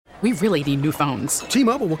We really need new phones.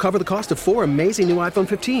 T-Mobile will cover the cost of 4 amazing new iPhone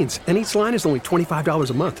 15s, and each line is only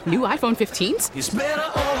 $25 a month. New iPhone 15s? It's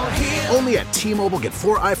better over here. Only at T-Mobile, get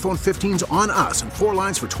 4 iPhone 15s on us and 4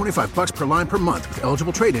 lines for $25 per line per month with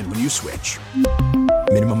eligible trade-in when you switch.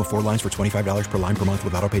 Minimum of 4 lines for $25 per line per month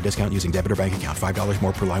with autopay discount using debit or bank account. $5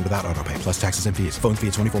 more per line without autopay, plus taxes and fees. Phone fee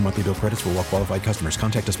at 24 monthly bill credits for well-qualified customers.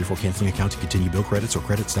 Contact us before canceling account to continue bill credits or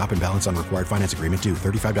credit stop and balance on required finance agreement due.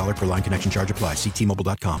 $35 per line connection charge applies. See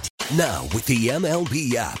T-Mobile.com. Now, with the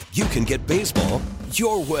MLB app, you can get baseball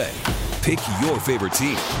your way. Pick your favorite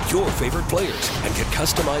team, your favorite players, and get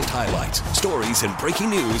customized highlights, stories, and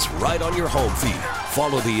breaking news right on your home feed.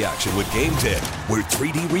 Follow the action with Game Day, where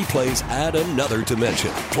 3D replays add another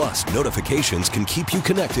dimension. Plus, notifications can keep you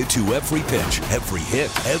connected to every pitch, every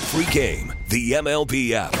hit, every game. The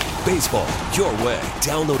MLB app. Baseball your way.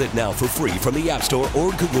 Download it now for free from the App Store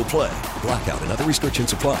or Google Play. Blackout and other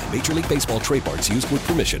restrictions apply. Major League Baseball trademarks used with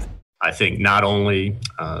permission. I think not only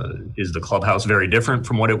is the clubhouse very different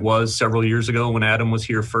from what it was several years ago when Adam was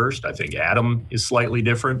here first. I think Adam is slightly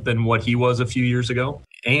different than what he was a few years ago.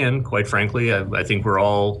 And quite frankly, I think we're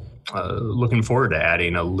all looking forward to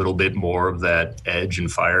adding a little bit more of that edge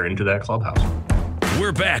and fire into that clubhouse.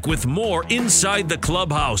 We're back with more Inside the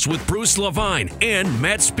Clubhouse with Bruce Levine and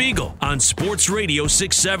Matt Spiegel on Sports Radio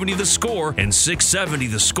 670 The Score and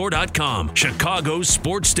 670thescore.com, Chicago's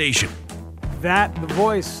sports station. That, the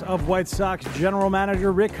voice of White Sox general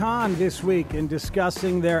manager Rick Hahn this week in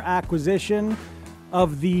discussing their acquisition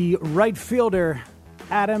of the right fielder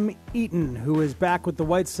Adam Eaton, who is back with the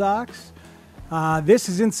White Sox. This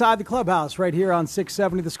is Inside the Clubhouse right here on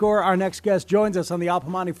 670 The Score. Our next guest joins us on the Al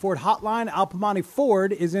Piemonte Ford hotline. Al Piemonte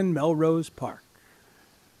Ford is in Melrose Park.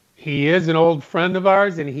 He is an old friend of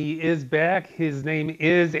ours, and he is back. His name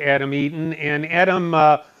is Adam Eaton. And Adam,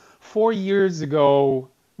 4 years ago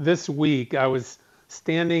this week, I was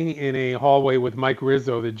standing in a hallway with Mike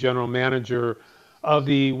Rizzo, the general manager of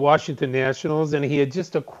the Washington Nationals, and he had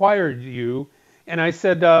just acquired you. And I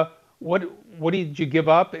said, what did you give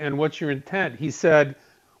up, and what's your intent? He said,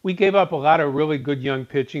 we gave up a lot of really good young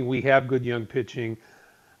pitching. We have good young pitching.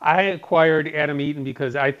 I acquired Adam Eaton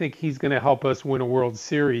because I think he's going to help us win a World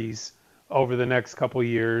Series over the next couple of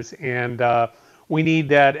years, and we need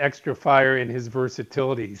that extra fire in his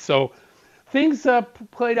versatility. So things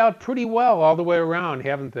played out pretty well all the way around,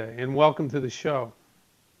 haven't they? And welcome to the show.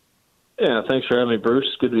 Yeah, thanks for having me,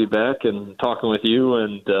 Bruce. Good to be back and talking with you.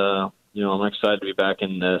 And, I'm excited to be back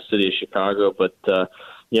in the city of Chicago. But,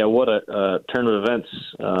 what a turn of events.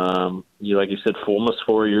 Like you said, for almost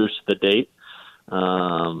 4 years to the date.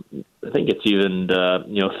 I think it's even,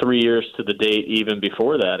 3 years to the date even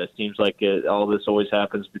before that. It seems like all this always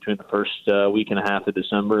happens between the first week and a half of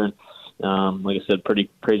December. And, like I said, pretty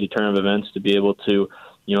crazy turn of events to be able to,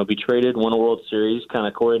 be traded, win a World Series kind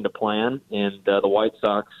of according to plan. And the White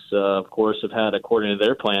Sox, of course, have had according to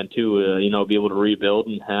their plan, too, be able to rebuild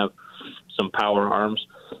and have some power arms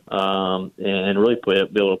and really be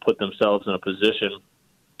able to put themselves in a position.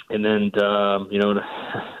 And then,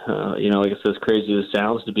 like I said, as crazy as it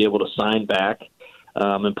sounds, to be able to sign back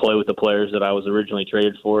and play with the players that I was originally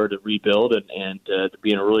traded for to rebuild and to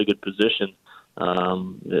be in a really good position.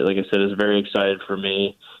 Like I said, is very excited for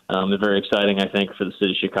me. And very exciting, I think, for the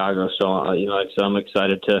city of Chicago. So, like I said, I'm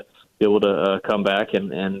excited to be able to come back and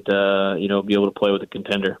be able to play with a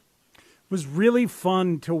contender. It was really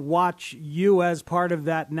fun to watch you as part of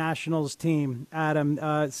that Nationals team, Adam.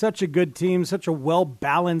 Such a good team, such a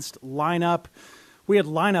well-balanced lineup. We had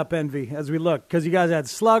lineup envy as we looked because you guys had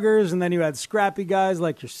sluggers and then you had scrappy guys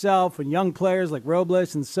like yourself and young players like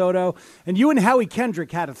Robles and Soto. And you and Howie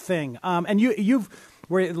Kendrick had a thing. And you've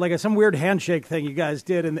were like some weird handshake thing you guys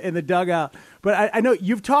did in the dugout. But I know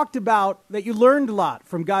you've talked about that you learned a lot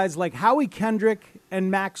from guys like Howie Kendrick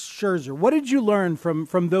and Max Scherzer. What did you learn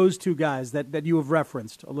from those two guys that you have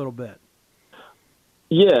referenced a little bit?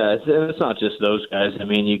 Yeah, it's not just those guys. I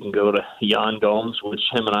mean, you can go to Yan Gomes, which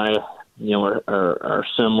him and I, are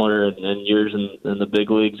similar in years in the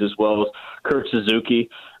big leagues, as well as Kurt Suzuki,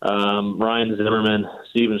 Ryan Zimmerman,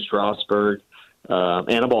 Steven Strasburg,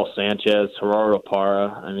 Anibal Sanchez, Gerardo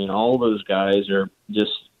Parra. I mean, all those guys are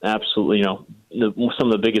just absolutely, some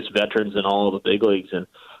of the biggest veterans in all of the big leagues.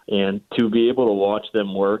 And to be able to watch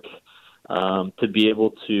them work, to be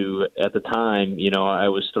able to, at the time, I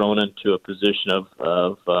was thrown into a position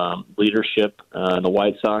of leadership in the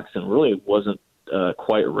White Sox and really wasn't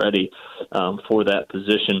quite ready for that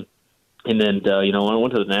position. And then, when I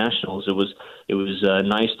went to the Nationals, it was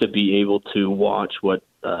nice to be able to watch what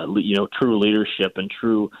true leadership and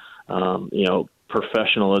true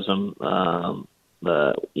professionalism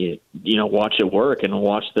watch it work and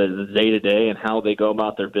watch the day-to-day and how they go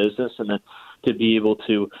about their business, and then to be able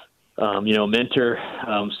to mentor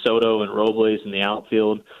Soto and Robles in the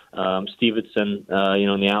outfield, Stevenson,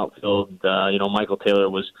 in the outfield. Michael Taylor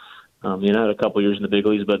was, had a couple years in the big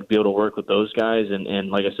leagues, but to be able to work with those guys and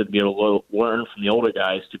like I said, to be able to learn from the older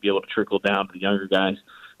guys to be able to trickle down to the younger guys,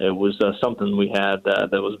 it was something we had that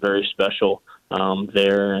was very special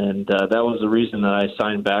there, and that was the reason that I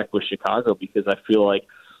signed back with Chicago, because I feel like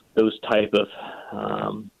those type of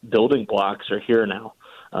building blocks are here now.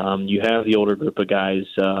 You have the older group of guys.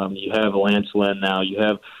 You have Lance Lynn now. You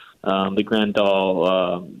have the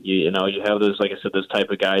Grandal. You have those, like I said, those type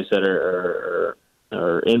of guys that are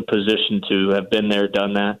in position to have been there,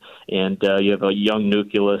 done that. And you have a young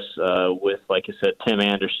nucleus with, like I said, Tim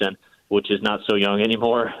Anderson, which is not so young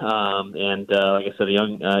anymore. And like I said,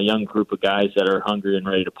 a young group of guys that are hungry and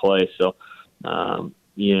ready to play. So,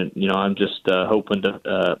 I'm just hoping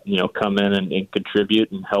to, come in and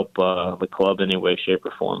contribute and help the club in any way, shape,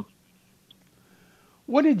 or form.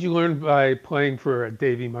 What did you learn by playing for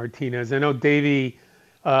Davey Martinez? I know Davey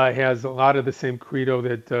has a lot of the same credo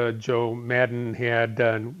that Joe Madden had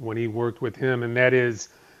when he worked with him, and that is,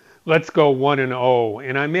 let's go 1-0.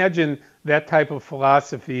 And I imagine that type of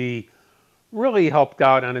philosophy really helped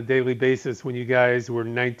out on a daily basis when you guys were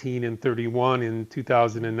 19-31 in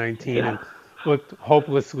 2019 and looked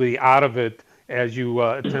hopelessly out of it as you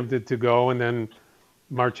attempted to go and then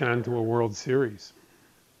march on to a World Series.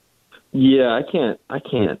 Yeah, I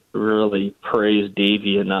can't really praise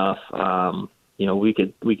Davey enough. We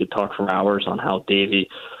could talk for hours on how Davey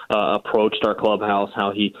approached our clubhouse,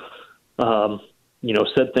 how he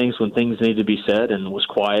said things when things needed to be said and was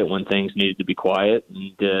quiet when things needed to be quiet. And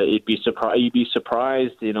you'd be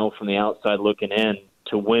surprised, from the outside looking in,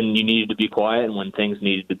 to when you needed to be quiet and when things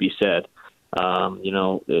needed to be said.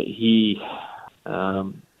 He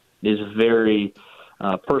is very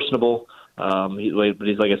personable. But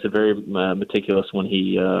he's, like I said, very meticulous when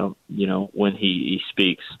he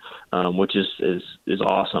speaks, which is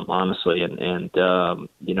awesome, honestly. And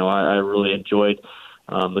I really enjoyed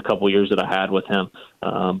the couple years that I had with him.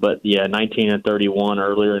 But yeah, 19-31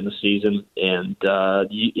 earlier in the season, and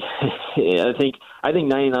I think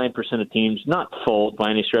 99% of teams, not full by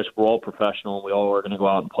any stretch, we're all professional and we all are going to go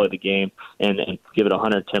out and play the game and give it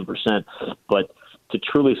 110%. But to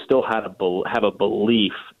truly still have a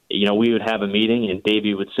belief, we would have a meeting and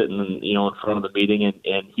Davey would sit in front of the meeting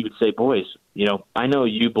and he would say, "Boys, I know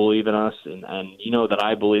you believe in us and you know that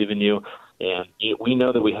I believe in you, and we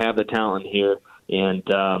know that we have the talent here." And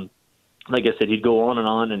like I said, he'd go on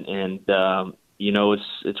and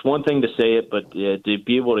it's one thing to say it, but to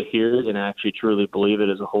be able to hear it and actually truly believe it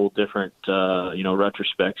is a whole different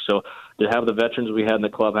retrospect. So to have the veterans we had in the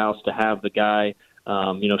clubhouse, to have the guy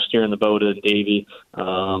steering the boat in Davey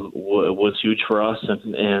was huge for us,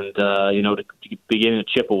 and to begin to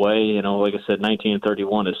chip away, like I said,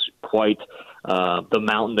 19-31 is quite the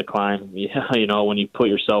mountain to climb. When you put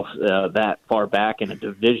yourself that far back in a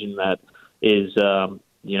division that is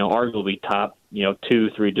arguably top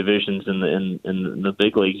 2-3 divisions in the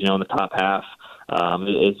big leagues, in the top half,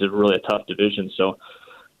 it's really a tough division. So.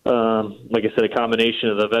 Like I said, a combination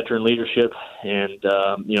of the veteran leadership and,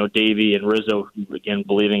 Davey and Rizzo, again,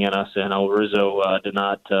 believing in us. And Rizzo did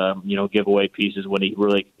not, give away pieces when he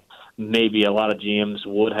really maybe a lot of GMs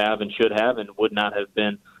would have and should have and would not have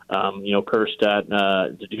been, cursed at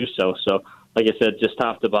to do so. So, like I said, just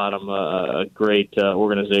top to bottom, a great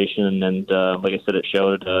organization. And like I said, it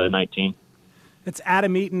showed 19. It's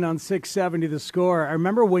Adam Eaton on 670 The Score. I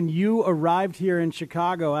remember when you arrived here in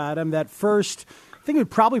Chicago, Adam, that first – I think it was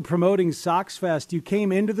probably promoting Sox Fest. You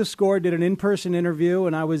came into The Score, did an in-person interview,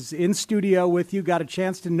 and I was in studio with you, got a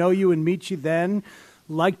chance to know you and meet you then.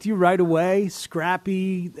 Liked you right away,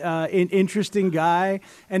 scrappy, interesting guy.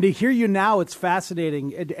 And to hear you now, it's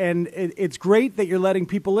fascinating. And it's great that you're letting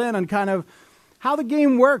people in on kind of how the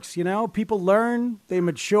game works. People learn, they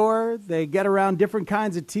mature, they get around different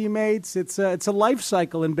kinds of teammates. It's a life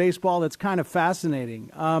cycle in baseball that's kind of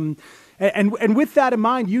fascinating. And with that in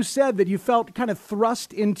mind, you said that you felt kind of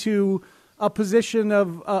thrust into a position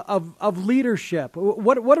of leadership.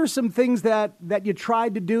 What are some things that you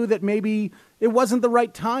tried to do that maybe it wasn't the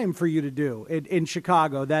right time for you to do in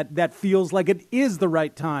Chicago that feels like it is the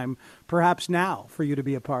right time, perhaps now, for you to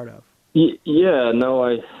be a part of? Yeah, no,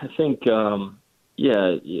 I think, when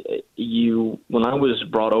I was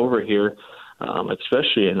brought over here,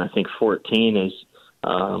 especially in, I think, 14 is,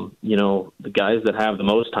 the guys that have the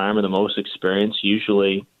most time or the most experience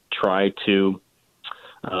usually try to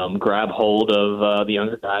grab hold of the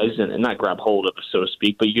younger guys, and not grab hold of it, so to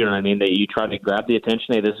speak, but you know what I mean. That you try to grab the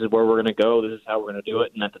attention. Hey, this is where we're going to go. This is how we're going to do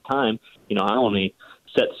it. And at the time, I only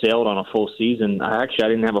set sailed on a full season. I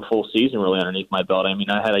didn't have a full season really underneath my belt. I mean,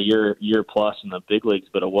 I had a year plus in the big leagues,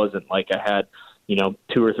 but it wasn't like I had 2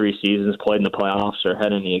 or 3 seasons played in the playoffs or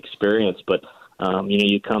had any experience. But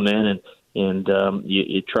you come in and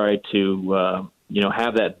you try to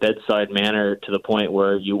have that bedside manner to the point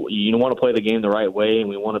where you want to play the game the right way, and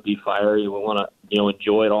we want to be fiery. We want to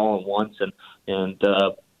enjoy it all at once. And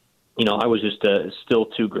I was just still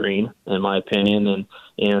too green, in my opinion.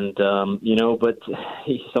 But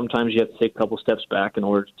sometimes you have to take a couple steps back in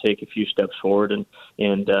order to take a few steps forward and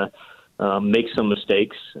make some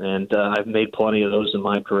mistakes. And I've made plenty of those in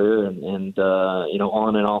my career. And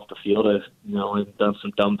on and off the field, I've done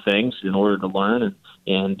some dumb things in order to learn.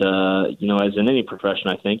 And as in any profession,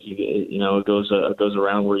 I think it goes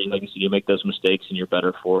around where, like I said, you make those mistakes and you're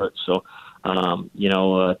better for it. So.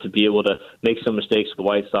 To be able to make some mistakes with the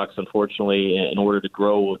White Sox, unfortunately, in order to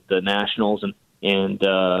grow with the Nationals and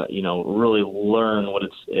really learn what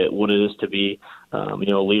it is to be, a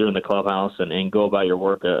leader in the clubhouse and go about your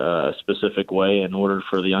work a specific way in order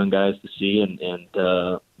for the young guys to see.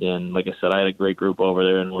 And like I said, I had a great group over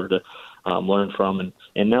there in order to learn from.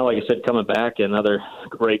 And now, like I said, coming back, another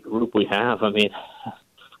great group we have. I mean,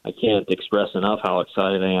 I can't express enough how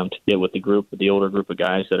excited I am to get with the older group of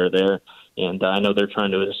guys that are there. And I know they're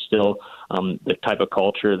trying to instill the type of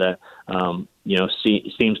culture that,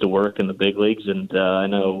 seems to work in the big leagues. And I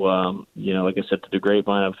know, like I said, to the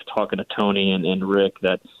grapevine of talking to Tony and Rick,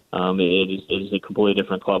 that it is a completely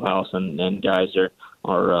different clubhouse, and guys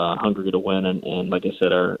are hungry to win. And like I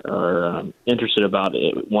said, are interested about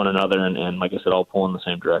one another. And like I said, all pull in the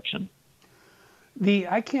same direction.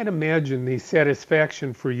 I can't imagine the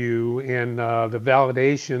satisfaction for you and the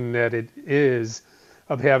validation that it is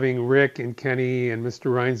of having Rick and Kenny and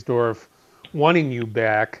Mr. Reinsdorf wanting you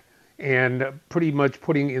back and pretty much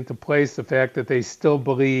putting into place the fact that they still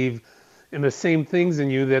believe in the same things in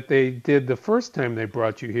you that they did the first time they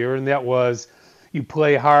brought you here, and that was you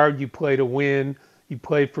play hard, you play to win, you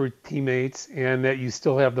play for teammates, and that you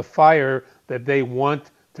still have the fire that they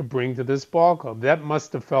want to bring to this ball club. That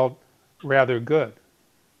must have felt rather good.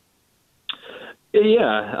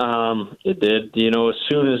 Yeah, it did. As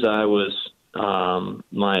soon as I was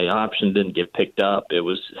my option didn't get picked up, it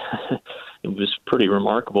was pretty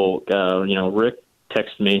remarkable. Rick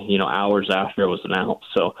texted me hours after it was announced.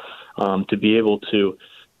 So to be able to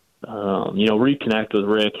reconnect with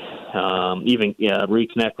Rick,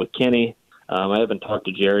 reconnect with Kenny. I haven't talked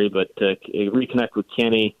to Jerry, but reconnect with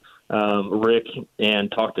Kenny, Rick,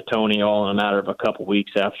 and talk to Tony all in a matter of a couple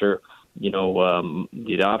weeks after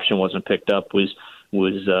the option wasn't picked up was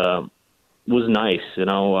nice.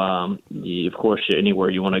 Of course, anywhere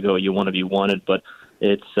you want to go, you want to be wanted. But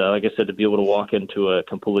it's like I said, to be able to walk into a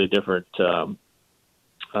completely different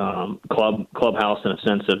clubhouse in a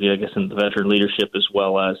sense of, I guess, in the veteran leadership, as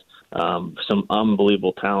well as some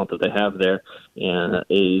unbelievable talent that they have there, and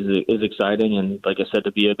is exciting. And like I said,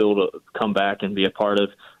 to be able to come back and be a part of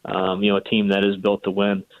a team that is built to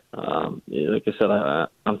win. Like I said,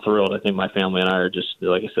 I'm thrilled. I think my family and I are just,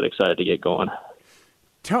 like I said, excited to get going.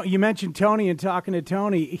 You mentioned Tony, and talking to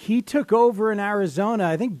Tony, he took over in Arizona,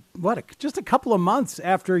 I think, just a couple of months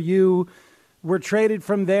after you were traded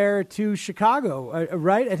from there to Chicago,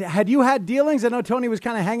 right? Had you had dealings? I know Tony was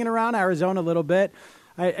kind of hanging around Arizona a little bit.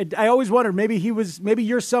 I always wondered, maybe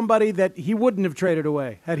you're somebody that he wouldn't have traded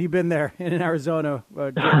away had he been there in Arizona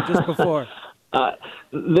just before. It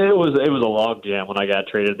was a log jam when I got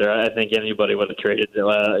traded there. I think anybody would have traded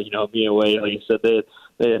me away. Like you said,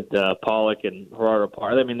 they had Pollock and Gerardo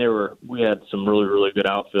Parra. I mean, we had some really, really good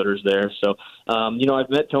outfielders there. So I've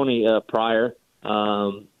met Tony prior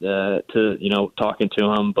to talking to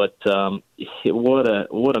him, but what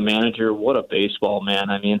a manager, what a baseball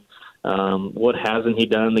man. I mean, what hasn't he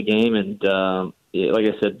done in the game? And like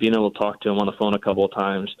I said, being able to talk to him on the phone a couple of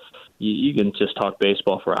times, you can just talk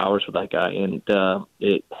baseball for hours with that guy. And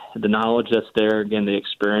the knowledge that's there, again, the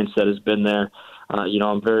experience that has been there.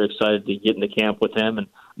 I'm very excited to get into camp with him and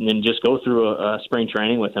then just go through a spring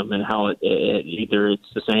training with him, and how either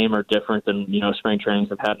it's the same or different than spring trainings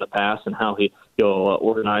I've had in the past, and how he'll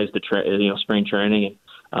organize the spring training,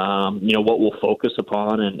 and what we'll focus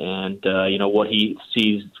upon, and what he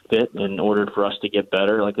sees fit in order for us to get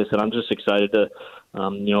better. Like I said, I'm just excited to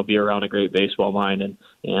be around a great baseball mind,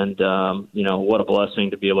 and what a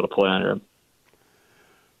blessing to be able to play under him.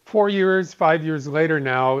 5 years later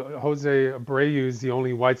now, Jose Abreu is the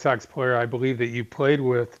only White Sox player I believe that you played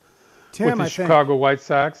with Tim, with the Chicago White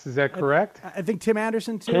Sox. Is that correct? I think Tim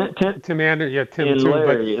Anderson too. Tim Anderson, yeah, Tim and too.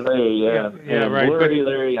 Larry, but, Larry, yeah, right.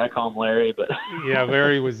 Larry, I call him Larry, but yeah,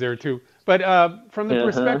 Larry was there too. But from the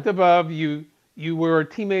perspective of you were a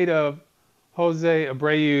teammate of Jose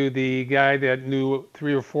Abreu, the guy that knew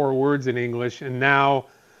 3 or 4 words in English, and now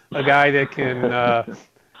a guy that can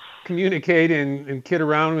communicate and kid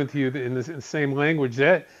around with you in the same language.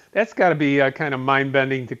 That's got to be kind of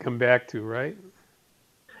mind-bending to come back to, right?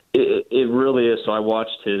 It really is. So I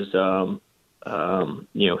watched his, Hank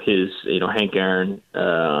Aaron,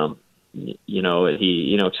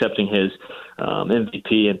 accepting his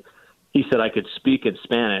MVP, and he said I could speak in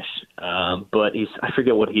Spanish, but I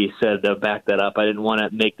forget what he said to back that up. I didn't want to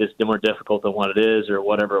make this more difficult than what it is or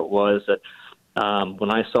whatever it was. That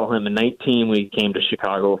when I saw him in 19, we came to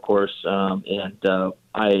Chicago, of course, and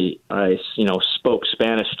I spoke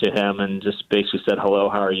Spanish to him and just basically said, hello,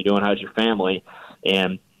 how are you doing? How's your family?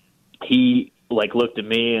 And he looked at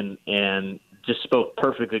me and just spoke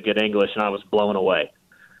perfectly good English, and I was blown away.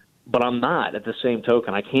 But I'm not. At the same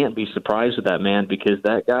token, I can't be surprised with that man because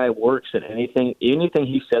that guy works at anything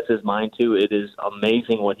he sets his mind to. It is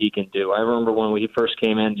amazing what he can do. I remember when he first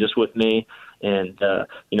came in just with me, and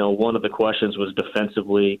one of the questions was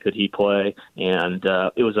defensively, could he play? And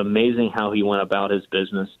it was amazing how he went about his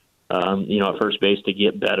business. At first base to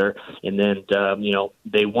get better, and then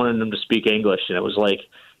they wanted him to speak English, and it was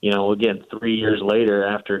again 3 years later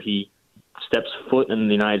after he steps foot in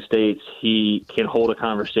the United States, he can hold a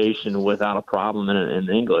conversation without a problem in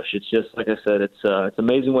English. It's just, like I said, it's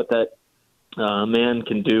amazing what that man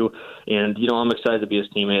can do. And, I'm excited to be his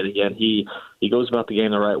teammate again. He goes about the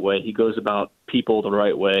game the right way. He goes about people the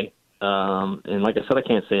right way. And like I said, I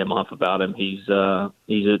can't say enough about him. He's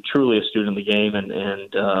truly a student of the game. And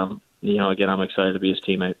again, I'm excited to be his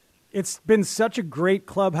teammate. It's been such a great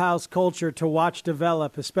clubhouse culture to watch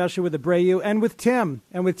develop, especially with Abreu and with Tim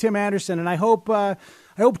Anderson. And I hope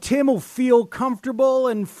Tim will feel comfortable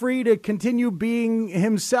and free to continue being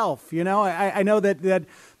himself. I know that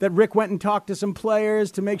Rick went and talked to some players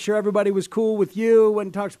to make sure everybody was cool with you, went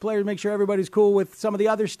and talked to players to make sure everybody's cool with some of the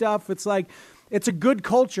other stuff. It's it's a good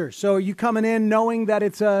culture. So you coming in knowing that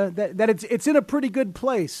it's in a pretty good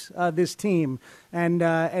place, this team,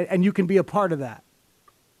 and you can be a part of that.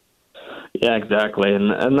 Yeah, exactly.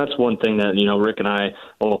 And that's one thing that, Rick and I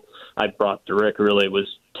brought to Rick really was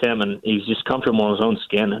Tim, and he's just comfortable in his own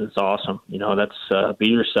skin, and it's awesome. That's be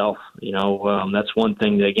yourself. That's one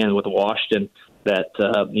thing that, again, with Washington that,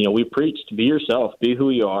 we preached, be yourself, be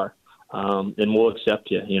who you are, and we'll accept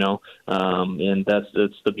you, and that's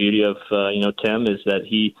the beauty of, Tim is that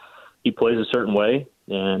he plays a certain way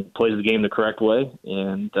and plays the game the correct way.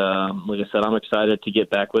 And like I said, I'm excited to get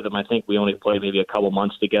back with him. I think we only played maybe a couple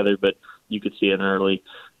months together, but you could see at an early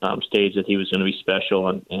stage that he was going to be special.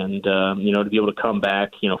 And to be able to come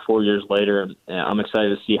back, 4 years later, I'm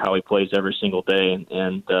excited to see how he plays every single day.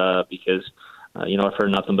 And because, I've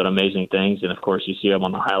heard nothing but amazing things. And, of course, you see him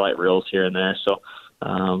on the highlight reels here and there. So,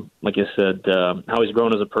 like I said, how he's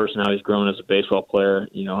grown as a person, how he's grown as a baseball player,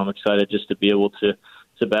 I'm excited just to be able to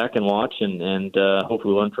sit back and watch and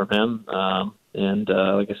hopefully learn from him.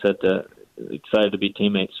 Like I said, excited to be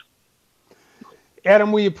teammates.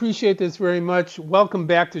 Adam, we appreciate this very much. Welcome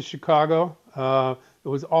back to Chicago. It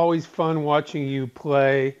was always fun watching you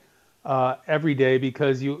play every day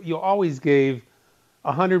because you always gave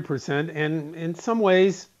 100%, and in some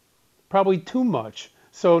ways, probably too much.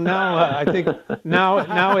 So now I think now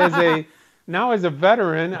as a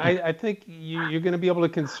veteran, I think you're going to be able to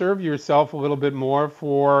conserve yourself a little bit more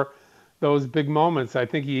for those big moments. I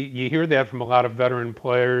think you hear that from a lot of veteran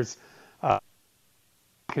players.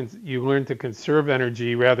 You learn to conserve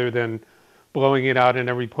energy rather than blowing it out in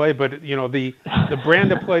every play. But the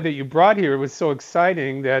brand of play that you brought here was so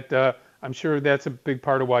exciting that I'm sure that's a big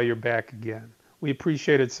part of why you're back again. We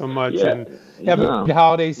appreciate it so much, and have a good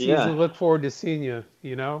holiday season. Yeah. Look forward to seeing you.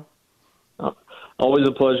 Always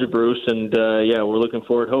a pleasure, Bruce. And we're looking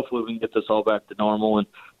forward. Hopefully, we can get this all back to normal and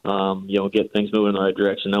get things moving in the right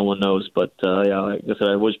direction. No one knows, but like I said,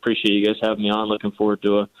 I always appreciate you guys having me on. Looking forward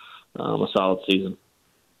to a solid season.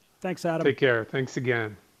 Thanks, Adam. Take care. Thanks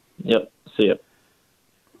again. Yep. See ya.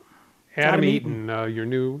 Adam Eaton, your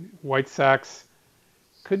new White Sox,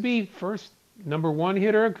 could be first number 1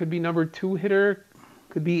 hitter, could be number 2 hitter,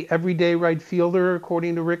 could be everyday right fielder,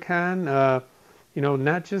 according to Rick Hahn.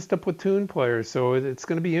 Not just a platoon player. So it's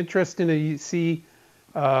going to be interesting to see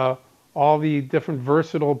all the different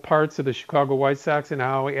versatile parts of the Chicago White Sox and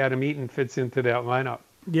how Adam Eaton fits into that lineup.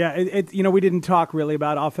 Yeah, we didn't talk really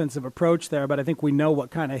about offensive approach there, but I think we know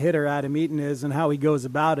what kind of hitter Adam Eaton is and how he goes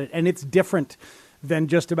about it. And it's different than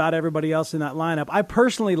just about everybody else in that lineup. I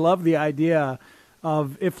personally love the idea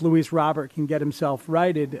of, if Luis Robert can get himself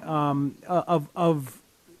righted, of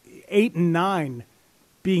 8 and 9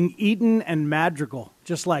 being Eaton and Madrigal,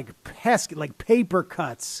 just like paper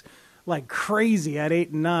cuts, like crazy at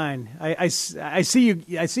 8 and 9. I see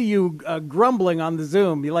you grumbling on the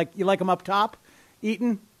Zoom. You like him up top,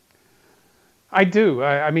 Eaton? I do.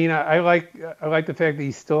 I like the fact that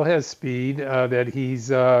he still has speed. That he's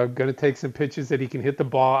going to take some pitches that he can hit the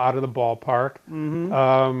ball out of the ballpark.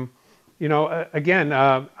 Mm-hmm. Again,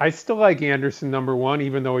 I still like Anderson number 1,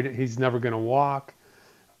 even though he's never going to walk.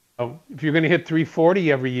 If you're going to hit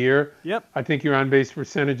 340 every year, yep, I think your on-base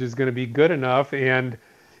percentage is going to be good enough. And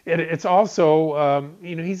it's also,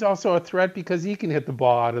 he's also a threat because he can hit the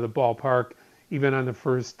ball out of the ballpark even on the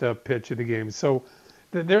first pitch of the game. So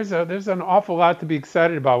there's an awful lot to be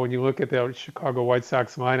excited about when you look at the Chicago White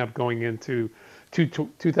Sox lineup going into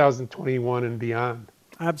 2021 and beyond.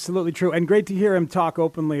 Absolutely true. And great to hear him talk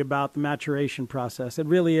openly about the maturation process. It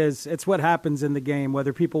really is. It's what happens in the game,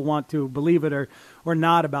 whether people want to believe it or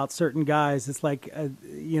not about certain guys. It's like, a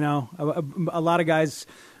lot of guys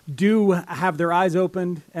do have their eyes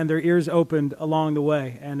opened and their ears opened along the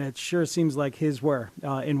way. And it sure seems like his were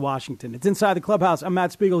in Washington. It's Inside the Clubhouse. I'm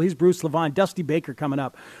Matt Spiegel. He's Bruce Levine. Dusty Baker coming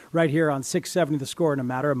up right here on 670 The Score in a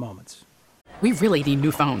matter of moments. We really need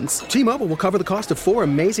new phones. T-Mobile will cover the cost of 4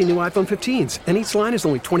 amazing new iPhone 15s, and each line is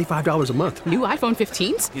only $25 a month. New iPhone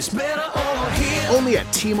 15s? It's better over here. Only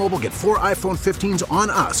at T-Mobile, get 4 iPhone 15s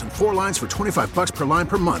on us and 4 lines for $25 per line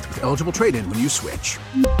per month with eligible trade-in when you switch.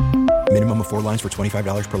 Minimum of 4 lines for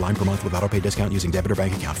 $25 per line per month with autopay discount using debit or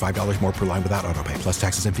bank account. $5 more per line without autopay, plus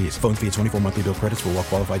taxes and fees. Phone fee at 24 monthly bill credits for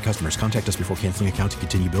well-qualified customers. Contact us before canceling account to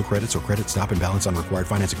continue bill credits or credit stop and balance on required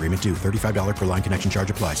finance agreement due. $35 per line connection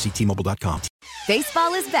charge applies. See T-Mobile.com.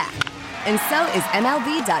 Baseball is back, and so is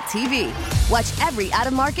MLB.tv. Watch every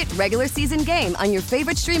out-of-market regular season game on your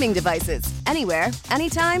favorite streaming devices. Anywhere,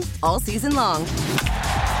 anytime, all season long.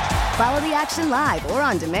 Follow the action live or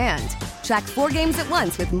on demand. Track 4 games at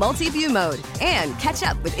once with multi-view mode and catch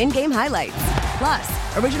up with in-game highlights.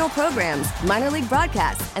 Plus, original programs, minor league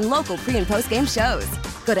broadcasts, and local pre- and post-game shows.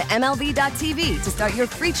 Go to MLB.tv to start your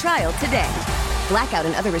free trial today. Blackout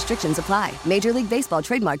and other restrictions apply. Major League Baseball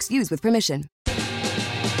trademarks used with permission.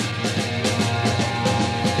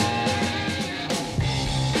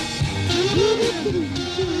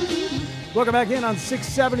 Welcome back in on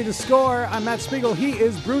 670 The Score. I'm Matt Spiegel. He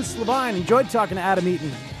is Bruce Levine. Enjoyed talking to Adam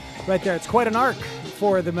Eaton right there. It's quite an arc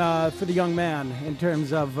for the young man in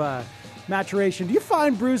terms of maturation. Do you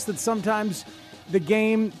find, Bruce, that sometimes the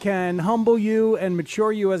game can humble you and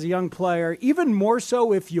mature you as a young player, even more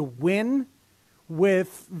so if you win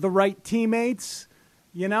with the right teammates?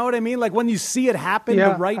 You know what I mean? Like when you see it happen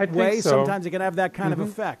the right way, sometimes it can have that kind of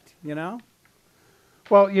effect, you know?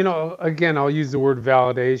 Well, again, I'll use the word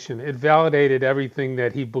validation. It validated everything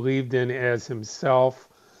that he believed in as himself,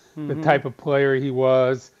 the type of player he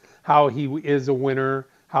was, how he is a winner,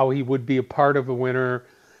 how he would be a part of a winner,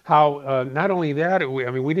 how not only that,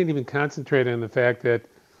 we didn't even concentrate on the fact that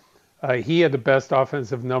he had the best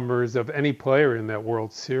offensive numbers of any player in that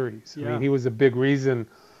World Series. Yeah. I mean, he was a big reason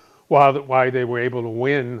why they were able to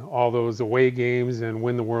win all those away games and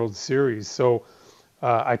win the World Series. So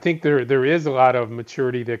I think there is a lot of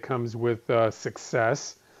maturity that comes with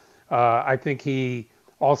success. I think he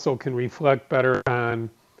also can reflect better on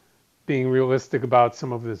being realistic about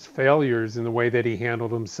some of his failures in the way that he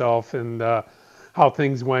handled himself and how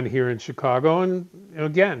things went here in Chicago. And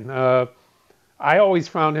again, I always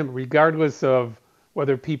found him, regardless of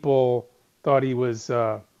whether people thought he was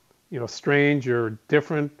strange or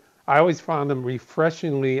different, I always found him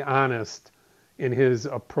refreshingly honest in his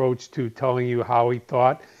approach to telling you how he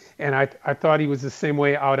thought. And I thought he was the same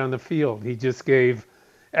way out on the field. He just gave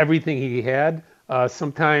everything he had.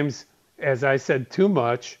 Sometimes, as I said, too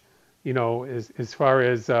much, as far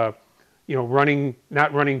as,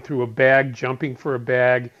 not running through a bag, jumping for a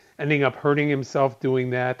bag, ending up hurting himself doing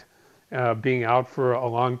that, being out for a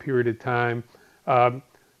long period of time.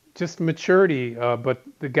 Just maturity. But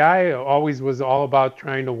the guy always was all about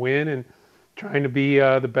trying to win and trying to be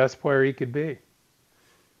the best player he could be.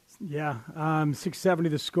 Yeah, 670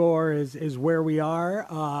 The Score is where we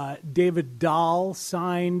are. David Dahl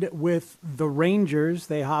signed with the Rangers.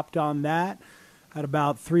 They hopped on that at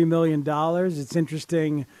about $3 million. It's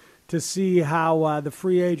interesting to see how the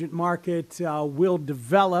free agent market will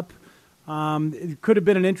develop. It could have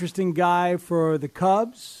been an interesting guy for the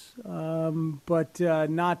Cubs, but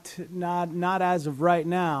not as of right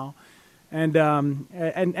now. And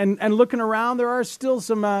looking around, there are still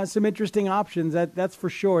some interesting options. That's for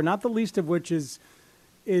sure. Not the least of which is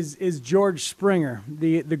is George Springer,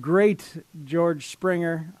 the great George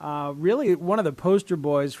Springer, really one of the poster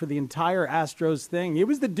boys for the entire Astros thing. He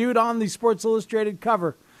was the dude on the Sports Illustrated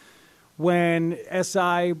cover when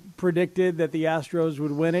SI predicted that the Astros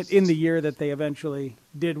would win it in the year that they eventually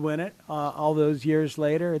did win it. All those years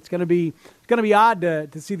later, it's going to be odd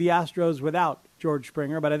to see the Astros without George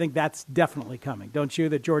Springer, but I think that's definitely coming, don't you?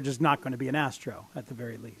 That George is not going to be an Astro at the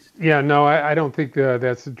very least. Yeah, no, I don't think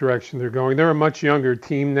that's the direction they're going. They're a much younger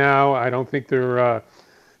team now. I don't think they're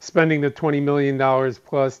spending the $20 million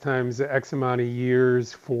plus times X amount of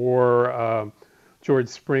years for George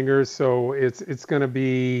Springer. So it's going to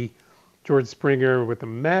be George Springer with the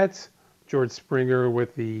Mets, George Springer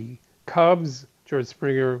with the Cubs, George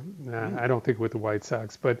Springer, I don't think with the White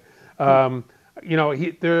Sox, but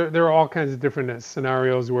there are all kinds of different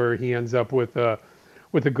scenarios where he ends up with a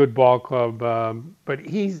good ball club. But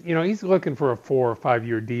he's looking for a 4 or 5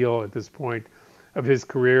 year deal at this point of his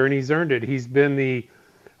career, and he's earned it. He's been a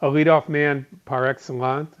leadoff man par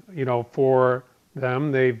excellence, for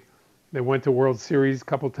them. They went to World Series a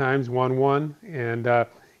couple times, won one, and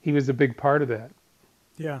he was a big part of that.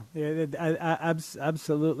 Yeah, it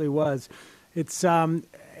absolutely was. It's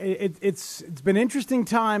been interesting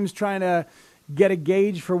times trying to get a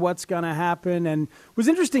gauge for what's going to happen, and it was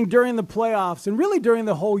interesting during the playoffs and really during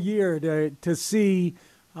the whole year to see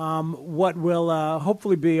what will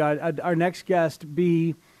hopefully be our next guest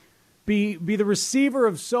be the receiver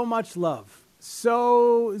of so much love,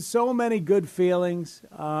 so many good feelings,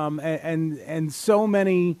 and so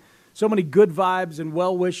many good vibes and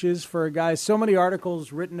well wishes for a guy. So many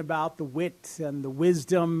articles written about the wit and the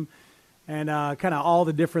wisdom and kind of all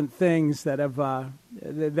the different things that have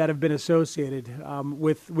been associated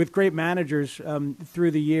with great managers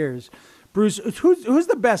through the years. Bruce, who's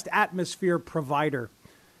the best atmosphere provider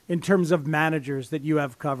in terms of managers that you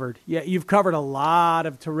have covered? Yeah, you've covered a lot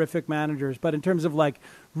of terrific managers, but in terms of like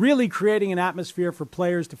really creating an atmosphere for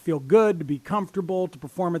players to feel good, to be comfortable, to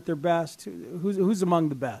perform at their best, who's among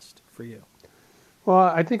the best for you? Well,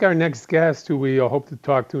 I think our next guest, who we hope to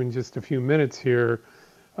talk to in just a few minutes here,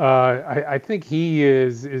 I think he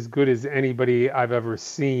is as good as anybody I've ever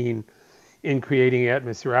seen in creating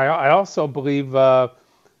atmosphere. I also believe, Tony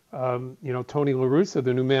La Russa,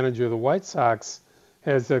 the new manager of the White Sox,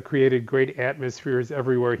 has created great atmospheres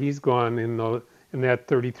everywhere he's gone in that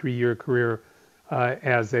 33-year career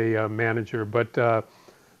as a manager. But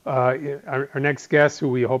our next guest, who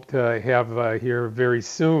we hope to have here very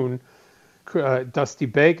soon, Dusty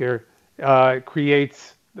Baker,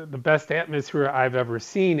 creates the best atmosphere I've ever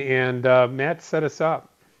seen, and Matt set us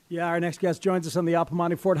up. Yeah, our next guest joins us on the Al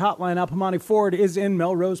Piemonte Ford hotline. Al Piemonte Ford is in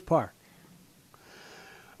Melrose Park.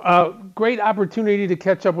 Great opportunity to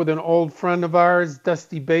catch up with an old friend of ours.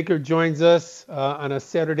 Dusty Baker joins us on a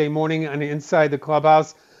Saturday morning on Inside the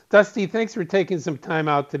Clubhouse. Dusty, thanks for taking some time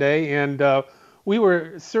out today, and we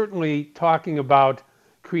were certainly talking about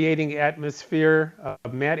creating atmosphere.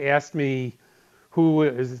 Matt asked me who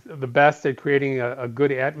is the best at creating a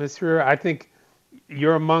good atmosphere. I think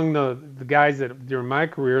you're among the guys that during my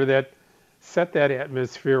career that set that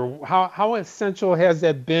atmosphere. How essential has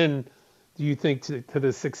that been, do you think, to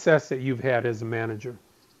the success that you've had as a manager?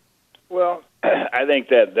 Well, I think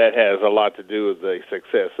that has a lot to do with the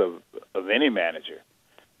success of any manager,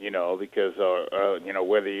 because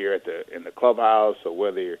whether you're in the clubhouse or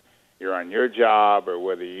whether you're on your job or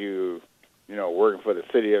whether you working for the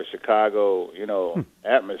city of Chicago,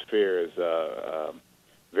 atmosphere is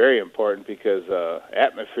very important because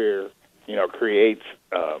atmosphere, creates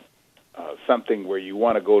something where you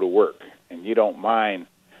want to go to work and you don't mind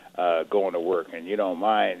going to work and you don't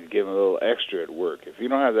mind giving a little extra at work. If you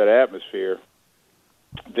don't have that atmosphere,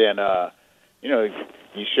 then,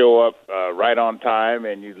 you show up right on time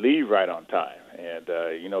and you leave right on time. And,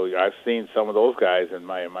 I've seen some of those guys in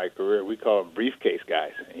my career. We call them briefcase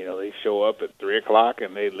guys. They show up at 3 o'clock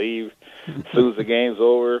and they leave as soon as the game's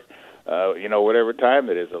over, whatever time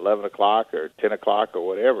it is, 11 o'clock or 10 o'clock or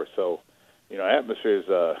whatever. So, atmosphere is,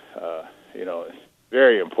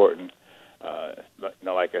 very important,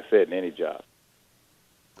 like I said, in any job.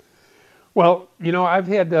 Well, I've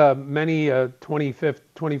had many 24th,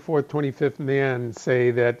 25th man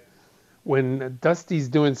say that when Dusty's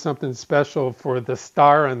doing something special for the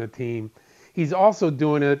star on the team, he's also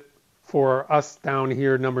doing it for us down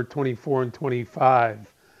here, number 24 and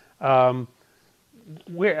 25. Has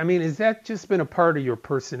that just been a part of your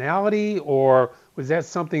personality, or was that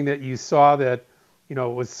something that you saw that,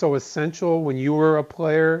 was so essential when you were a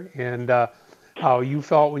player, and how you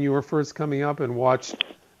felt when you were first coming up and watched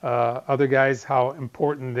other guys, how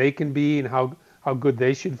important they can be and how good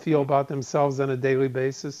they should feel about themselves on a daily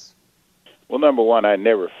basis? Well, number one, I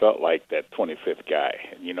never felt like that 25th guy.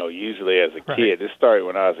 You know, usually as a kid, this started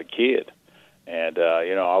when I was a kid. And,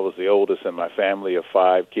 you know, I was the oldest in my family of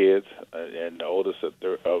 5 kids and the oldest of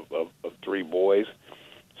 3 boys.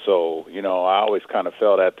 So, you know, I always kind of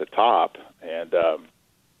felt at the top. And,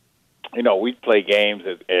 you know, we'd play games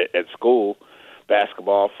at school,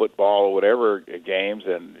 basketball, football, or whatever games.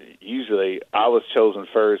 And usually I was chosen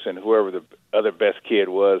first, and whoever the other best kid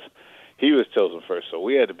was, he was chosen first. So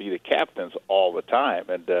we had to be the captains all the time.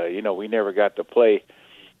 And, you know, we never got to play,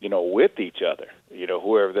 you know, with each other, you know,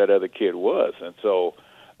 whoever that other kid was. And so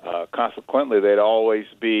consequently, there'd always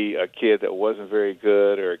be a kid that wasn't very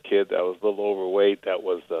good or a kid that was a little overweight that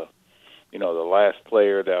was the, you know, the last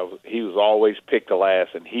player he was always picked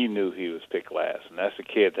last, and he knew he was picked last. And that's a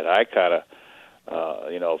kid that I kind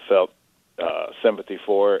of, you know, felt sympathy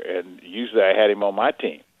for, and usually I had him on my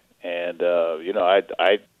team. And, you know,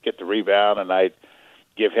 I'd get the rebound, and I'd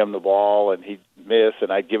give him the ball, and he'd miss,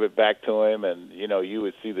 and I'd give it back to him. And, you know, you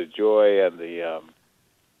would see the joy and the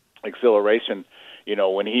exhilaration, you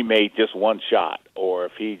know, when he made just one shot, or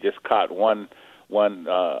if he just caught one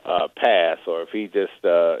pass, or if he just,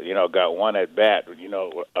 you know, got one at bat, you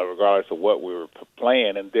know, regardless of what we were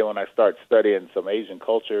playing. And then when I start studying some Asian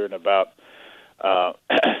culture and about,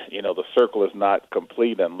 you know, the circle is not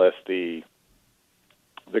complete unless the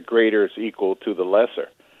greater is equal to the lesser.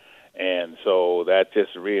 And so that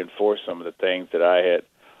just reinforced some of the things that I had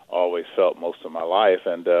always felt most of my life.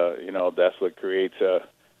 And, you know, that's what creates a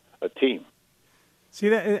team. See,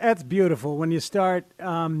 that's beautiful when you start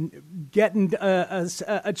getting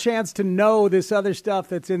a chance to know this other stuff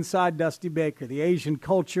that's inside Dusty Baker, the Asian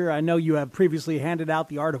culture. I know you have previously handed out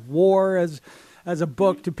The Art of War as a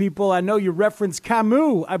book to people. I know you referenced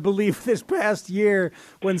Camus, I believe, this past year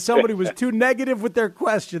when somebody was too negative with their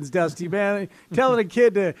questions, Dusty, man. Telling a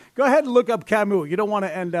kid to go ahead and look up Camus. You don't want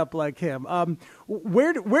to end up like him.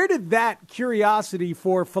 Where did that curiosity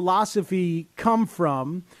for philosophy come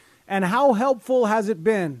from, and how helpful has it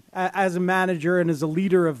been as a manager and as a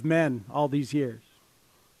leader of men all these years?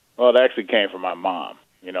 Well, it actually came from my mom.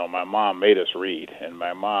 You know, my mom made us read, and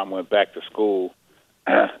my mom went back to school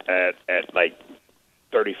at like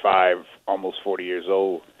 35, almost 40 years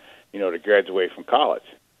old, you know, to graduate from college.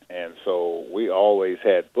 And so we always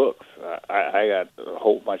had books. I got a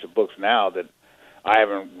whole bunch of books now that I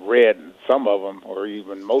haven't read, some of them or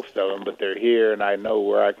even most of them, but they're here, and I know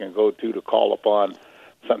where I can go to call upon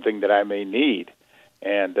something that I may need.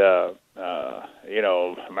 And, you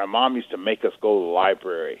know, my mom used to make us go to the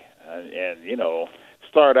library and you know,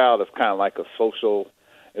 start out as kind of like a social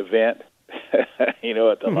event, you know,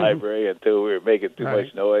 at the library until we were making too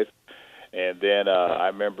much noise. And then I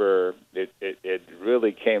remember it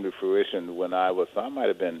really came to fruition when I might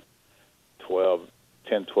have been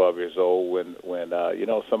 10, 12 years old when you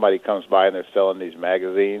know, somebody comes by and they're selling these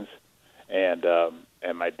magazines, and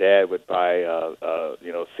my dad would buy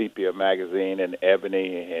you know, Sepia magazine and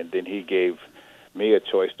Ebony, and then he gave me a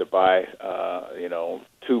choice to buy you know,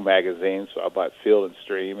 2 magazines. So I bought Field and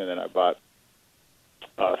Stream, and then I bought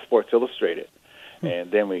Sports Illustrated.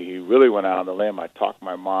 And then when he really went out on the limb, I talked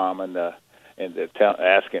my mom and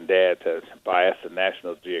asking Dad to buy us the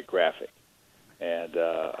National Geographic. And,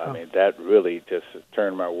 I mean, that really just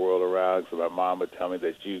turned my world around. So my mom would tell me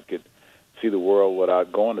that you could see the world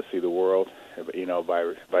without going to see the world, you know,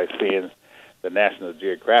 by seeing the National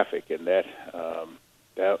Geographic. And that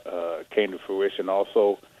came to fruition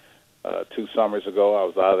also 2 summers ago. I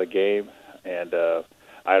was out of the game, and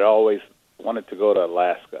I'd always wanted to go to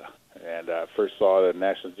Alaska. And I first saw the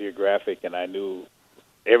National Geographic, and I knew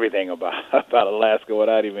everything about Alaska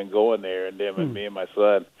without even going there. And then when me and my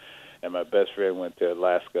son and my best friend went to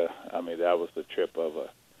Alaska, I mean, that was the trip of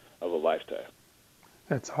a lifetime.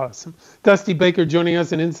 That's awesome. Dusty Baker joining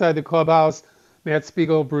us in Inside the Clubhouse. Matt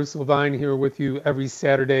Spiegel, Bruce Levine here with you every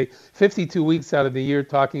Saturday, 52 weeks out of the year,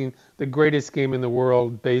 talking the greatest game in the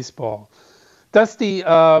world, baseball. Dusty,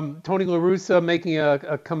 Tony La Russa making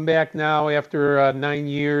a comeback now after 9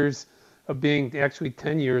 years of being, actually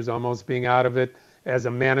 10 years almost, being out of it as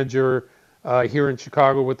a manager here in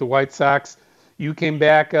Chicago with the White Sox. You came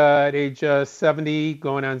back at age 70,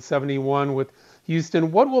 going on 71 with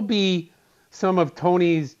Houston. What will be some of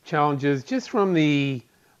Tony's challenges just from the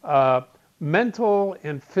mental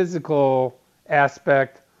and physical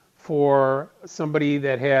aspect for somebody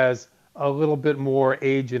that has a little bit more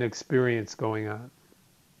age and experience going on?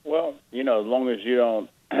 Well, you know, as long as you don't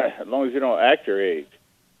act your age,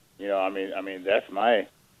 you know, I mean, that's my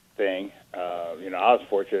thing. You know, I was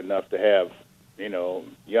fortunate enough to have, you know,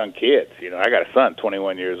 young kids. You know, I got a son,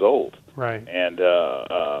 21 years old. Right. And,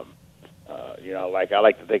 like I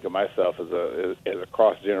like to think of myself as a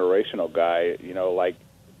cross-generational guy,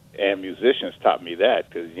 and musicians taught me that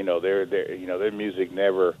because, their music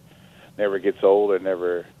never gets old and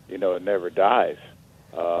it never dies.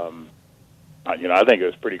 I think it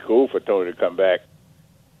was pretty cool for Tony to come back.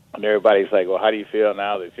 And everybody's like, well, how do you feel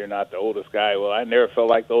now that you're not the oldest guy? Well, I never felt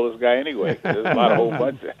like the oldest guy anyway. There's a whole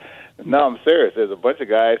bunch of... No, I'm serious. There's a bunch of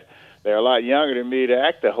guys that are a lot younger than me that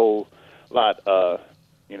act a whole lot,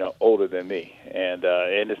 older than me. And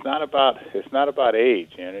it's not about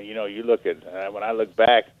age. And, you look at... when I look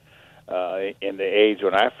back in the age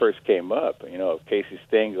when I first came up, Casey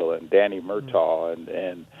Stengel and Danny Murtaugh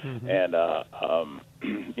and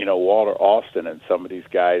Walter Austin and some of these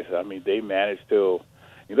guys, I mean, they managed to...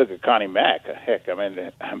 You look at Connie Mack. Heck, I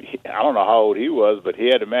don't know how old he was, but he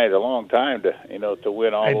had to manage a long time to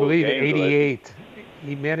win all those games. I believe 88.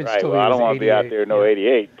 He managed right. Till well, he I don't was want to be out there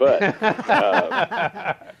 88, but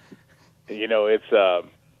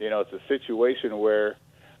it's a situation where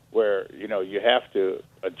you have to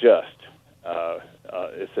adjust.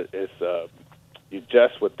 You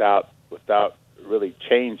adjust without really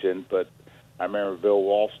changing, but. I remember Bill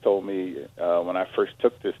Walsh told me when I first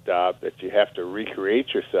took this job that you have to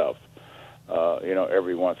recreate yourself,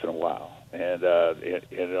 every once in a while, and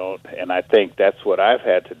and I think that's what I've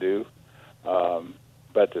had to do.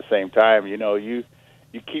 But at the same time, you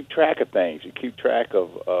keep track of things. You keep track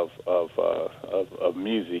of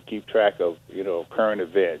music. Keep track of current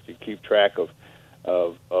events. You keep track of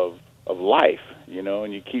life,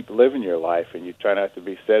 and you keep living your life, and you try not to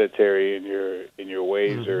be sedentary in your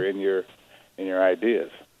ways or in your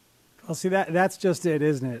ideas. Well, see, that's just it,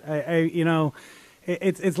 isn't it?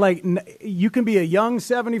 It's like you can be a young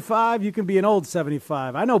 75, you can be an old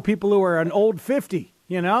 75. I know people who are an old 50.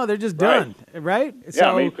 They're just done, right? Yeah,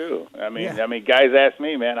 so, me too. I mean, guys ask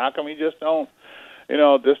me, man, how come you just don't,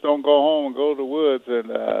 just don't go home and go to the woods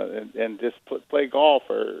and just play golf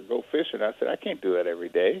or go fishing? I said, I can't do that every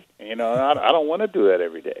day. I don't want to do that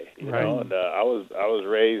every day. Right. And I was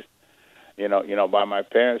raised. By my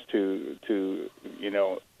parents to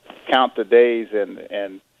count the days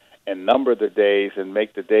and number the days and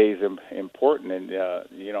make the days important in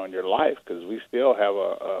in your life, because we still have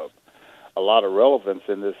a lot of relevance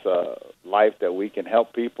in this life that we can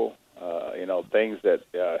help people. Things that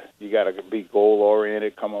you got to be goal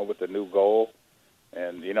oriented, come up with a new goal,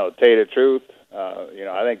 and to tell you the truth,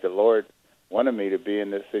 I think the Lord wanted me to be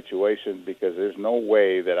in this situation because there's no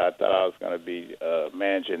way that I thought I was going to be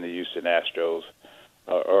managing the Houston Astros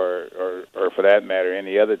or for that matter,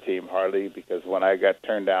 any other team hardly, because when I got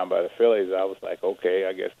turned down by the Phillies, I was like, okay,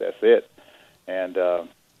 I guess that's it. And,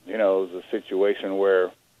 it was a situation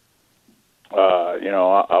where, I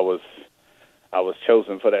was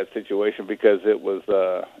chosen for that situation because it was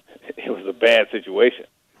a bad situation.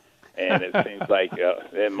 And it seems like,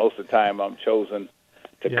 and most of the time I'm chosen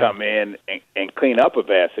to come in and clean up a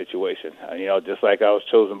bad situation. Just like I was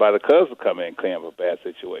chosen by the Cubs to come in and clean up a bad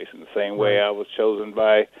situation. The same way I was chosen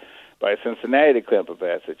by Cincinnati to clean up a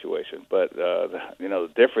bad situation. But, the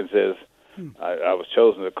difference is I was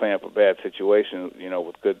chosen to clean up a bad situation,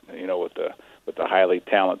 with good, with a highly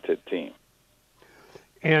talented team.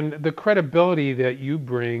 And the credibility that you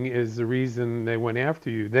bring is the reason they went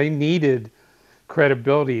after you. They needed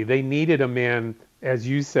credibility. They needed a man, as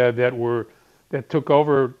you said, that took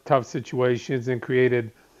over tough situations and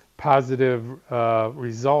created positive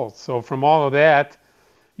results. So from all of that,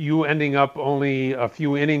 you ending up only a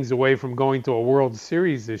few innings away from going to a World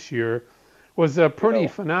Series this year was pretty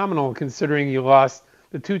phenomenal, considering you lost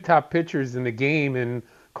the two top pitchers in the game in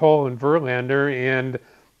Cole and Verlander, and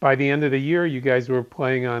by the end of the year, you guys were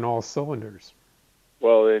playing on all cylinders.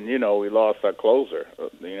 Well, and, we lost our closer,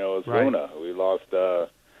 Ozuna. We lost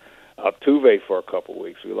Altuve for a couple of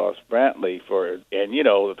weeks. We lost Brantley a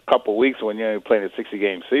couple of weeks when you're playing a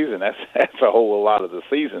 60-game season. That's a whole lot of the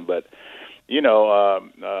season. But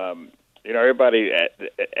everybody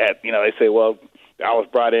they say, well, I was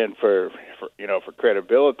brought in for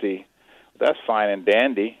credibility. That's fine and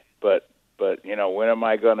dandy. But when am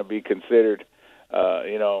I going to be considered?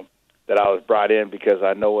 That I was brought in because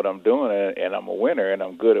I know what I'm doing and I'm a winner and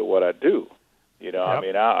I'm good at what I do. I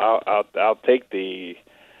mean, I'll take the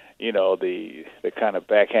kind of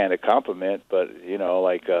backhanded compliment, but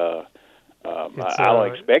I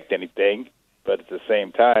don't expect anything. But at the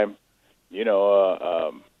same time,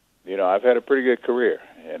 I've had a pretty good career.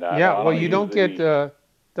 And you don't get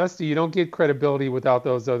Dusty. You don't get credibility without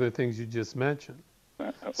those other things you just mentioned.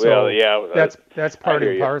 That's part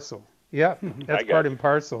and parcel. Yeah, that's part and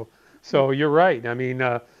parcel. So you're right. I mean,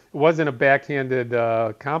 it wasn't a backhanded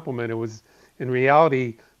compliment. It was, in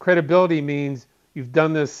reality, credibility means you've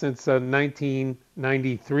done this since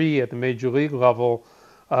 1993 at the major league level,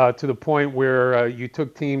 to the point where you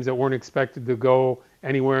took teams that weren't expected to go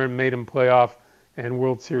anywhere and made them playoff and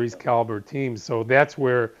World Series caliber teams. So that's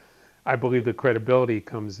where I believe the credibility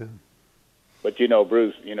comes in. But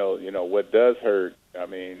Bruce, what does hurt, I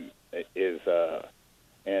mean, is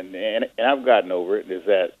and I've gotten over it, is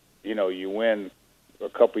that you win a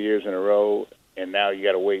couple years in a row, and now you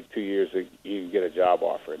got to wait 2 years to you get a job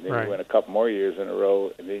offer, and then Right. you win a couple more years in a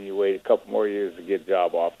row, and then you wait a couple more years to get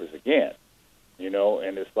job offers again.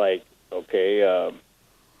 And it's like, okay,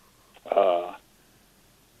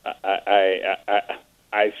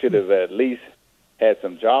 I should have at least had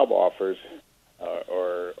some job offers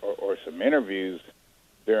or some interviews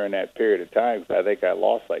during that period of time, because I think I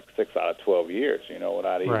lost like 6 out of 12 years,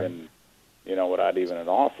 without even an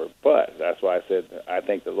offer. But that's why I said I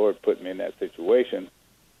think the Lord put me in that situation,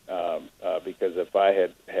 because if I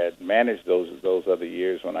had managed those other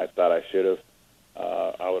years when I thought I should have,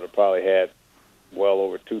 I would have probably had well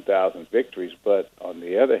over 2,000 victories. But on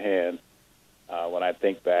the other hand, when I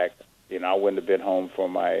think back, I wouldn't have been home for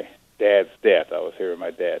my dad's death. I was here when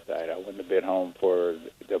my dad died. I wouldn't have been home for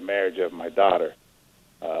the marriage of my daughter.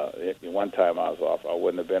 One time I was off. I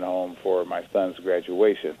wouldn't have been home for my son's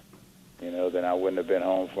graduation. Then I wouldn't have been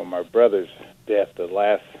home for my brother's death the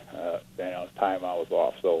last time I was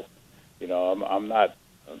off. So, I'm not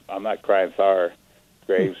crying sour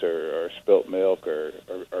grapes or spilt milk or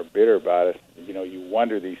bitter about it. You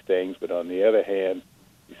wonder these things, but on the other hand,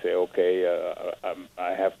 you say, okay,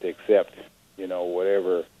 I have to accept,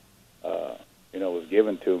 whatever, was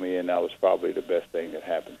given to me, and that was probably the best thing that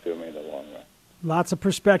happened to me in the long run. Lots of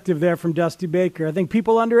perspective there from Dusty Baker. I think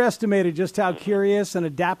people underestimated just how curious and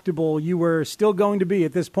adaptable you were still going to be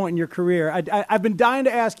at this point in your career. I've been dying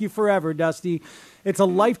to ask you forever, Dusty. It's a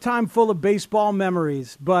lifetime full of baseball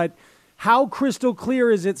memories, but how crystal clear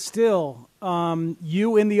is it still,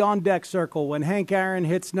 you in the on-deck circle when Hank Aaron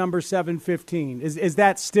hits number 715? Is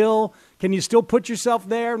that still, can you still put yourself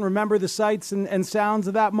there and remember the sights and sounds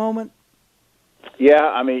of that moment? Yeah,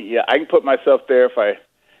 I can put myself there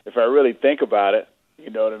if I really think about it, you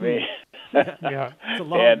know what I mean? Yeah.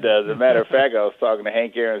 And as a matter of fact, I was talking to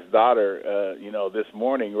Hank Aaron's daughter, this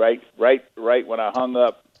morning, right when I hung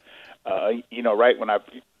up, right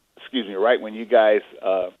when you guys,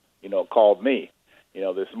 called me,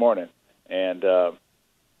 this morning. And,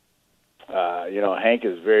 Hank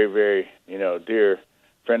is very, very, dear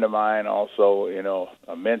friend of mine, also,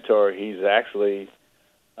 a mentor. He's actually,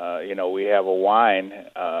 we have a wine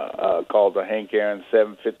called the Hank Aaron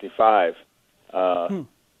 755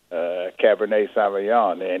 Cabernet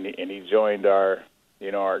Sauvignon, and he joined our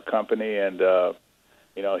company, and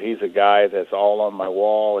he's a guy that's all on my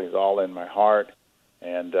wall. He's all in my heart,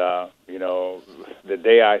 and the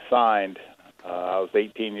day I signed, I was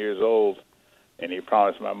 18 years old, and he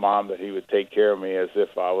promised my mom that he would take care of me as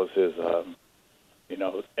if I was his, as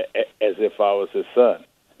if I was his son,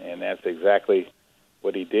 and that's exactly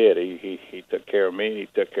what he did. He took care of me. He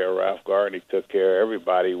took care of Ralph Garden. He took care of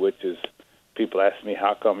everybody, which is, people ask me,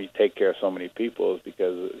 how come you take care of so many people? It's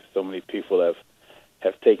because so many people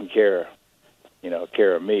have taken care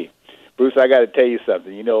of me. Bruce, I got to tell you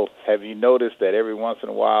something. Have you noticed that every once in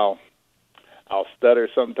a while I'll stutter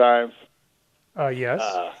sometimes? Yes.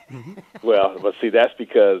 Well, but see, that's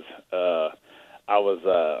because I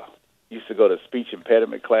was used to go to speech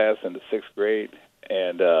impediment class in the 6th grade,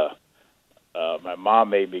 and my mom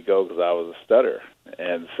made me go because I was a stutterer.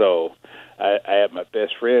 And so I had my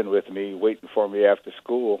best friend with me waiting for me after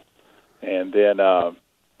school, and then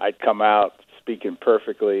I'd come out speaking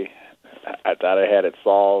perfectly. I thought I had it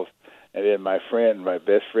solved. And then my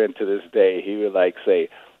best friend to this day, he would say,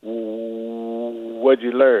 "What'd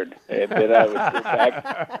you learn?" And then I would go back.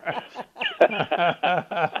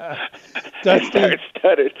 Dusty,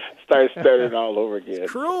 start stuttering all over again.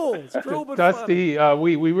 It's cruel but Dusty,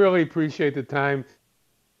 we really appreciate the time.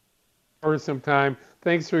 For some time.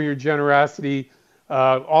 Thanks for your generosity.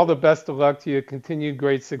 All the best of luck to you. Continued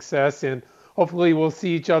great success, and hopefully we'll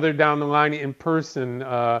see each other down the line in person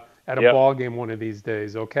at a ball game one of these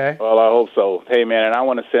days. Okay? Well, I hope so. Hey, man, and I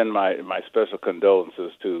want to send my special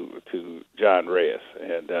condolences to John Reyes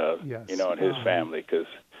and and his family, because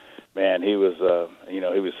man, he was he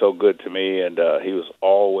was so good to me, and he was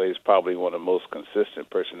always probably one of the most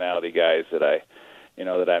consistent personality guys that I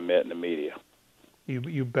met in the media.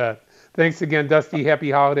 You bet. Thanks again, Dusty.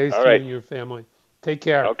 Happy holidays to you and your family. Take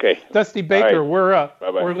care. Okay. Dusty Baker, right.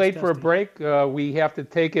 we're late for a break. We have to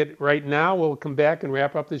take it right now. We'll come back and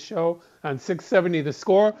wrap up the show on 670 The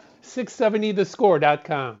Score,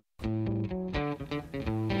 670thescore.com.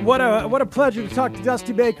 What a pleasure to talk to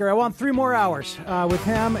Dusty Baker. I want 3 more hours with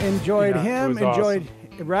him. Enjoyed him. Enjoyed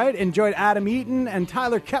awesome. Enjoyed Adam Eaton and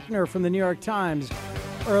Tyler Kepner from the New York Times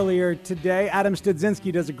earlier today. Adam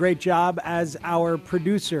Studzinski does a great job as our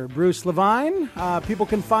producer. Bruce Levine, people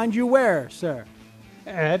can find you where, sir?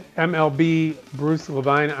 At MLB Bruce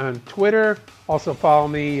Levine on Twitter. Also follow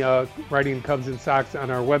me writing Cubs and Sox on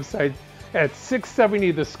our website at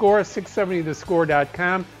 670 The Score,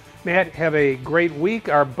 670thescore.com. Matt, have a great week.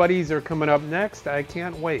 Our buddies are coming up next. I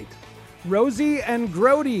can't wait. Rosie and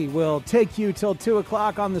Grody will take you till 2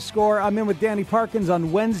 o'clock on The Score. I'm in with Danny Parkins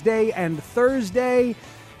on Wednesday and Thursday.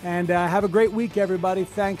 And have a great week, everybody.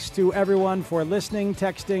 Thanks to everyone for listening,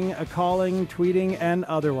 texting, calling, tweeting, and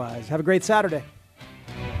otherwise. Have a great Saturday.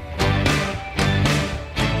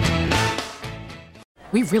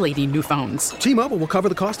 We really need new phones. T-Mobile will cover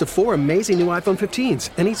the cost of 4 amazing new iPhone 15s,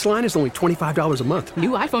 and each line is only $25 a month. New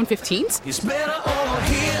iPhone 15s? It's better over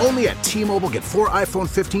here. Only at T-Mobile, get 4 iPhone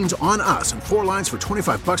 15s on us and 4 lines for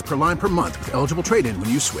 $25 per line per month with eligible trade-in when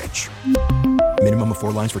you switch. Minimum of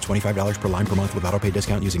 4 lines for $25 per line per month with autopay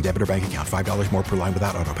discount using debit or bank account. $5 more per line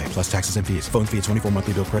without autopay, plus taxes and fees. Phone fee at 24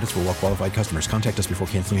 monthly bill credits for well-qualified customers. Contact us before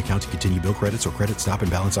canceling account to continue bill credits or credit stop and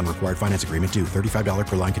balance on required finance agreement due. $35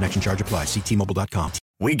 per line connection charge applies. See T-Mobile.com.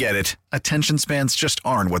 We get it. Attention spans just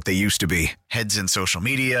aren't what they used to be. Heads in social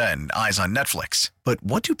media and eyes on Netflix. But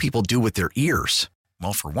what do people do with their ears?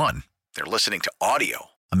 Well, for one, they're listening to audio.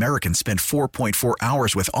 Americans spend 4.4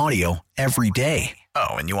 hours with audio every day. Oh,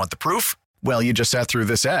 and you want the proof? Well, you just sat through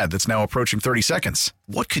this ad that's now approaching 30 seconds.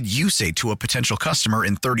 What could you say to a potential customer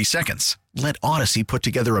in 30 seconds? Let Odyssey put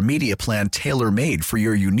together a media plan tailor-made for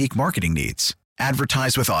your unique marketing needs.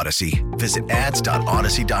 Advertise with Odyssey. Visit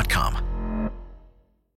ads.odyssey.com.